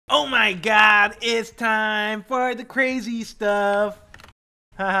my god, it's time for the crazy stuff.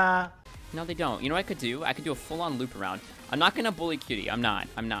 Haha. No, they don't. You know what I could do? I could do a full-on loop around. I'm not gonna bully Cutie. I'm not.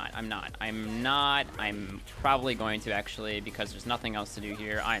 I'm probably going to, actually, because there's nothing else to do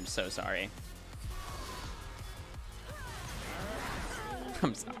here. I am so sorry.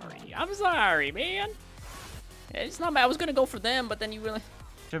 I'm sorry. I'm sorry, man. It's not bad. I was gonna go for them, but then you really...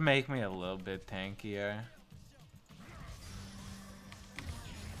 Should make me a little bit tankier.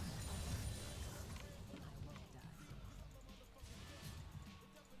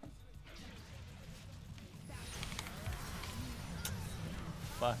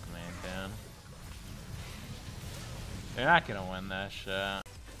 Fuck me, Dan. You're not gonna win that shit.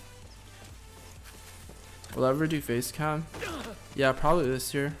 Will I ever do FaceCam? Yeah, probably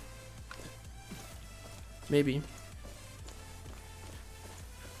this year. Maybe.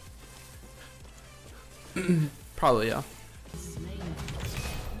 Probably, yeah.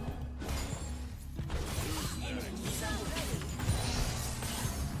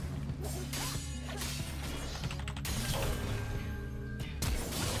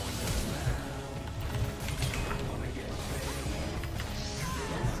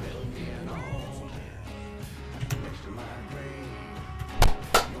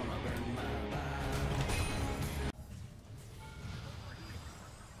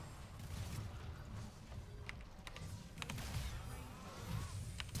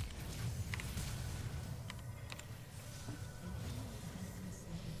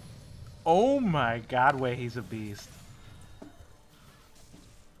 Oh my god, wait, he's a beast.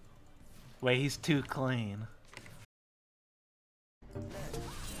 Wait, he's too clean.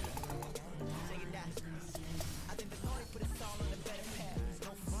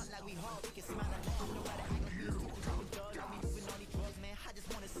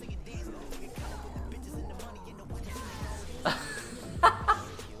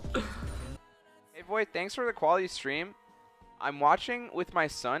 Hey Voy, thanks for the quality stream. I'm watching with my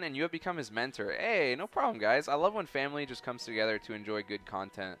son and you have become his mentor. Hey, no problem guys. I love when family just comes together to enjoy good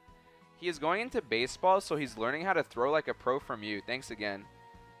content. He is going into baseball, so he's learning how to throw like a pro from you. Thanks again.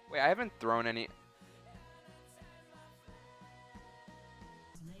 Wait, I haven't thrown any...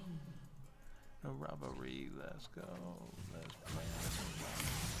 No robbery, let's go. Let's play.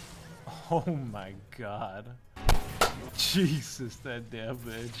 Oh my god. Jesus, that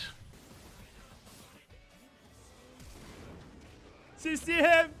damage. CC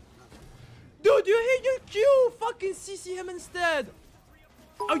him! Dude, you hit your Q! Fucking CC him instead!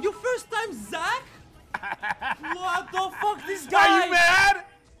 Oh, your first time, Zach? What the fuck, this guy? Are you mad?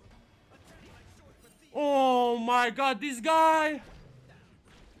 Oh my god, this guy!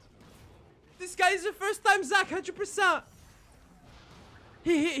 This guy is the first time, Zach, 100%!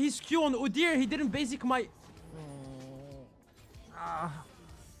 He hit his Q on Udyr, he didn't basic my...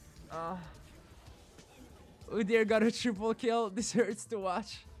 Udyr got a triple kill. This hurts to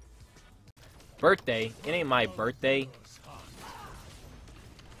watch. Birthday? It ain't my birthday.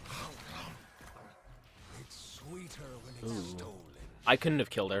 Ooh. I couldn't have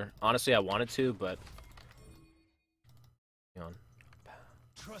killed her. Honestly, I wanted to, but... Hang on.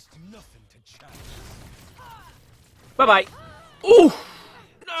 Bye-bye. Ooh!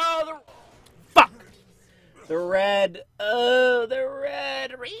 No, the... Fuck! The red. Oh, the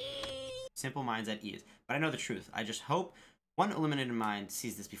red. Simple minds at ease. But I know the truth. I just hope one illuminated mind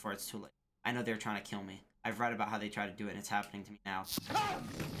sees this before it's too late. I know they're trying to kill me. I've read about how they try to do it, and it's happening to me now.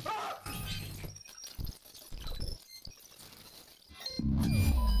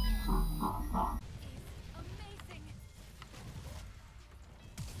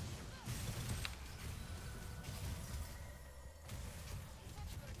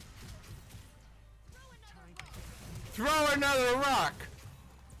 Throw another rock!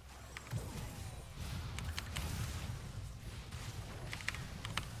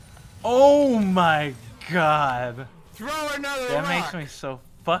 Oh my god. Throw another That rock! makes me so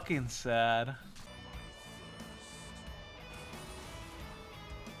fucking sad.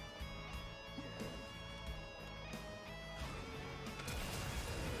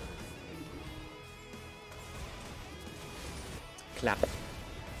 Clap.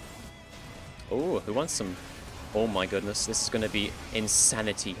 Oh, who wants some? Oh my goodness, this is gonna be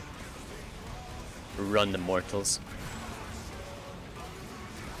insanity. Run the mortals.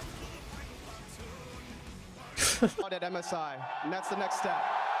 At MSI, and that's the next step.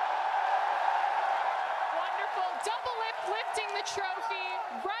 Wonderful Doublelift lifting the trophy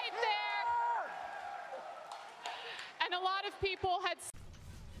right there. And a lot of people had...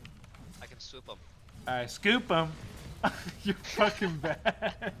 I can swoop him. Alright, scoop him. You're fucking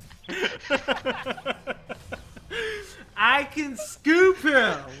bad. I can scoop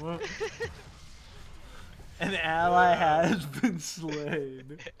him. An ally has been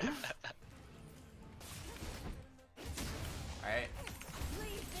slain. Alright.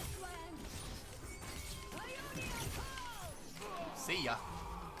 See ya.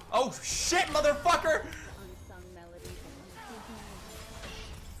 Oh shit, motherfucker!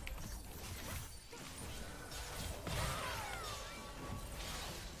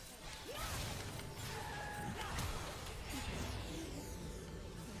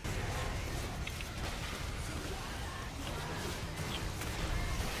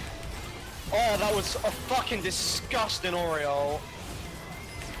 Oh, that was a fucking disgusting Oreo.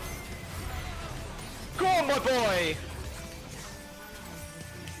 Go on, my boy!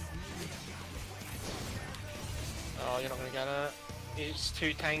 Oh, you're not gonna get it. It's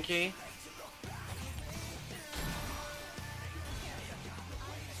too tanky.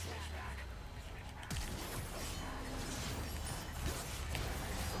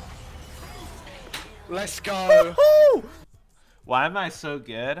 Let's go! Why am I so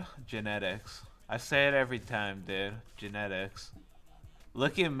good? Genetics. I say it every time, dude. Genetics.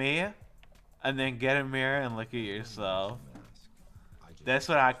 Look at me, and then get a mirror and look at yourself. That's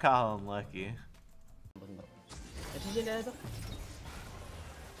what I call unlucky.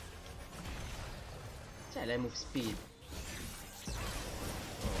 Cioè, lei move speed.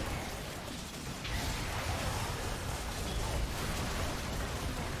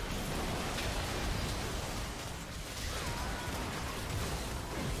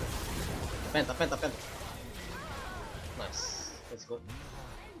 Penta. Nice. Let's go.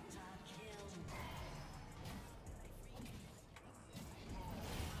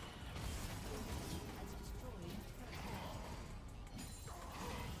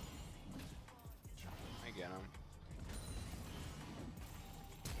 I get him.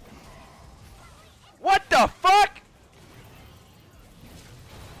 What the fuck?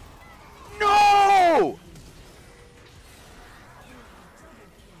 No!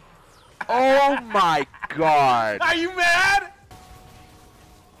 Oh my god. Are you mad?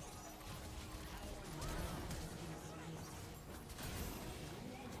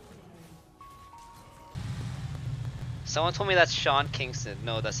 Someone told me that's Sean Kingston.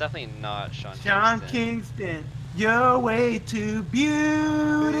 No, that's definitely not Sean Sean Kingston, you're way too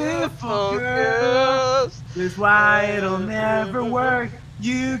beautiful, girl. That's why it'll never work.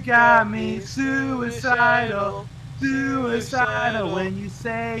 You got me suicidal. Suicidal when you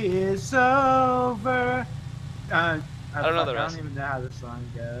say it's over. I don't know the I rest. don't even know how the song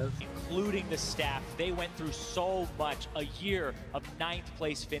goes. Including the staff, they went through so much, a year of 9th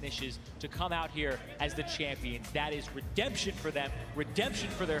place finishes to come out here as the champions. That is redemption for them, redemption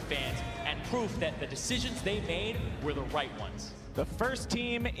for their fans, and proof that the decisions they made were the right ones. The first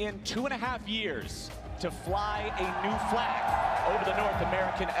team in 2.5 years to fly a new flag over the North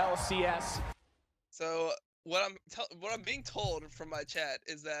American LCS. So what I'm being told from my chat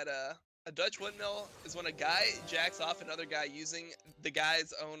is that a Dutch windmill is when a guy jacks off another guy using the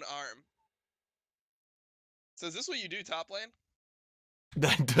guy's own arm. So is this what you do top lane?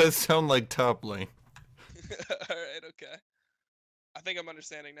 That does sound like top lane. Alright, okay. I think I'm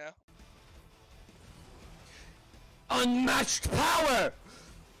understanding now. Unmatched power!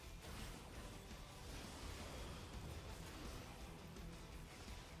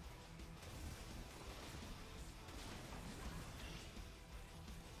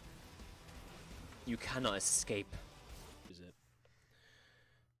 You cannot escape.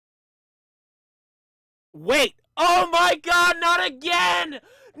 Wait! Oh my god, not again!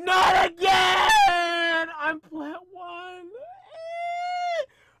 Not again! I'm plat 1.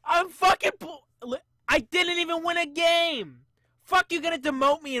 I'm fucking I didn't even win a game! Fuck, you gonna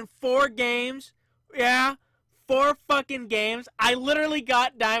demote me in 4 games? Yeah? 4 fucking games? I literally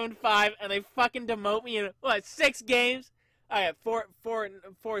got Diamond 5 and they fucking demote me in, what, 6 games? Alright, 4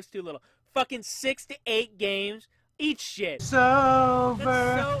 is too little. Fucking 6 to 8 games. Eat shit. It's over.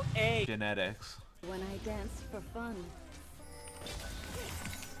 That's so A. Genetics. When I dance for fun.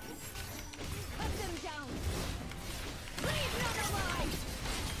 Put them down. Leave none alive.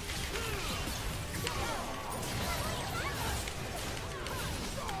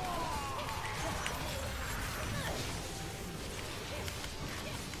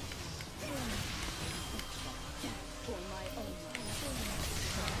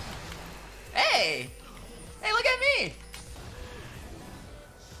 Hey! Hey, look at me!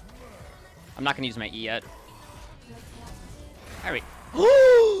 I'm not gonna use my E yet. Alright.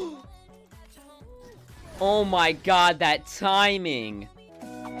 Oh my god, that timing!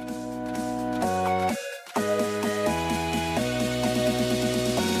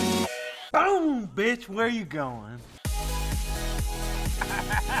 Boom, bitch, where you going?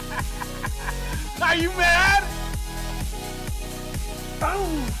 Are you mad?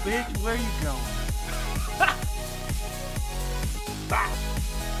 Oh, bitch, where you going?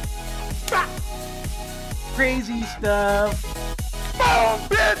 Crazy stuff. Boom,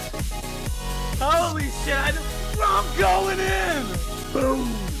 bitch! Holy shit, I'm going in! Boom!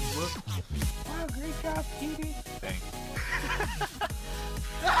 Wow, great job, Petey. Thanks.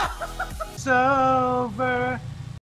 So